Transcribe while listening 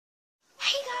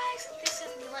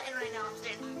now I'm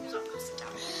standing, so I'm gonna sit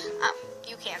down.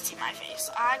 You can't see my face.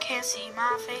 I can't see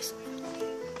my face.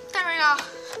 There we go.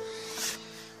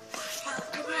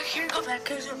 Go back here, go back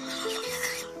here.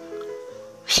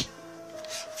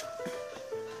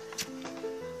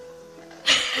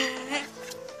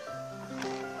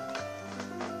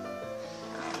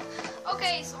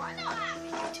 Okay, so I know I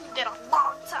haven't YouTubed in a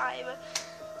long time,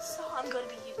 so I'm gonna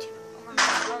be YouTubing for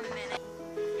 1 minute.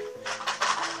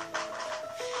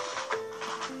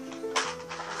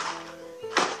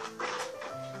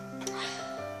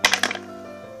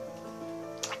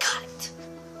 I got it.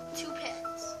 2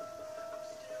 pins.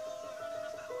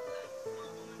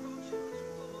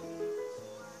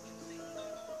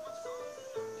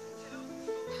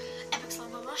 Epic slow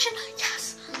motion.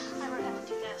 Yes, I learned how to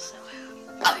do that, so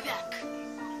I'll be back.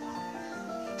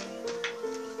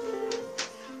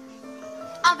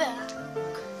 I'm back.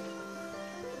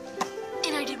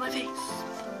 And I did my face.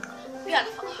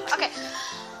 Beautiful. Okay.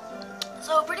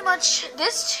 So pretty much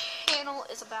this channel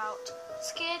is about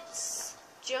skits,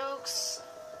 jokes,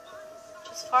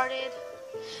 just farted.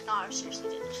 No, I seriously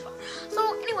did just fart.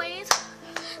 So anyways,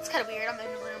 it's kind of weird. I'm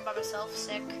in the room by myself,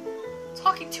 sick.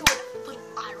 Talking to a little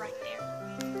eye right there.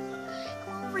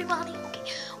 Hello everybody.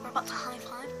 Okay, we're about to high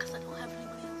five because I don't have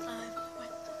anybody else to high five with.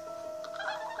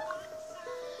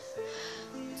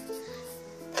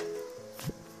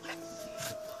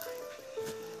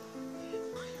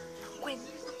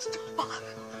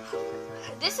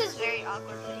 This is very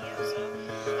awkward video, so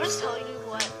I'm just telling you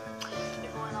what's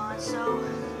been going on. So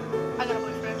I got a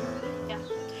boyfriend, yeah,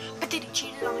 but then he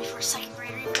cheated on me for a 2nd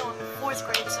grader, even though I'm in 4th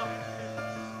grade. So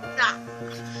nah,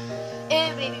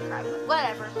 it made me cry.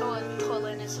 Whatever, throw a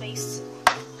toilet in his face.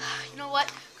 You know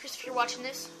what, Chris? If you're watching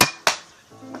this,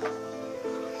 I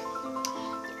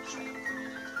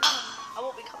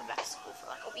won't be coming back to school for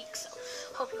like a week, so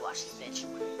hope you watch this bitch.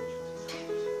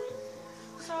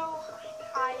 So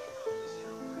I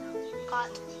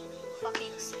got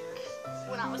fucking sick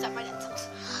when I was at my dad's house.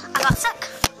 I got sick.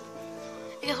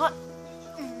 And guess what?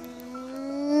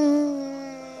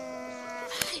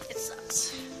 It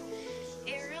sucks.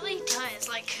 It really does.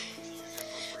 Like,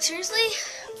 seriously,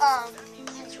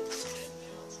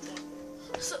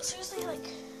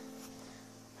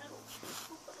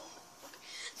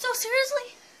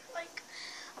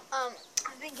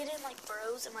 I've been getting like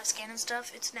burrows in my skin and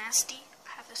stuff. It's nasty. I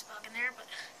have this bug in there, but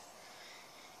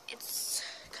it's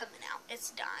coming out.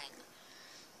 It's dying.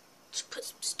 Just put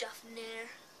some stuff in there.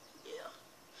 Yeah.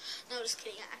 No, just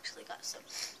kidding. I actually got some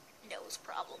nose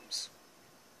problems.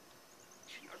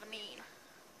 You know what I mean?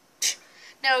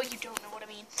 No, you don't know what I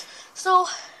mean. So,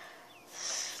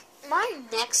 my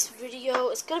next video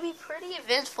is going to be pretty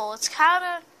eventful. It's kind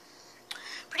of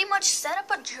pretty much set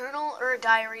up a journal or a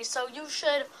diary. So, you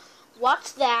should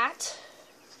watch that.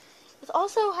 It's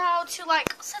also how to,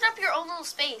 like, set up your own little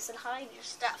space and hide your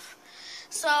stuff.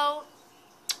 So,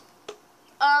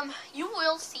 you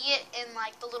will see it in,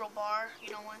 like, the little bar,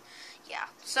 you know, one. Yeah.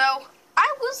 So,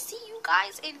 I will see you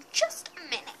guys in just a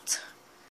minute.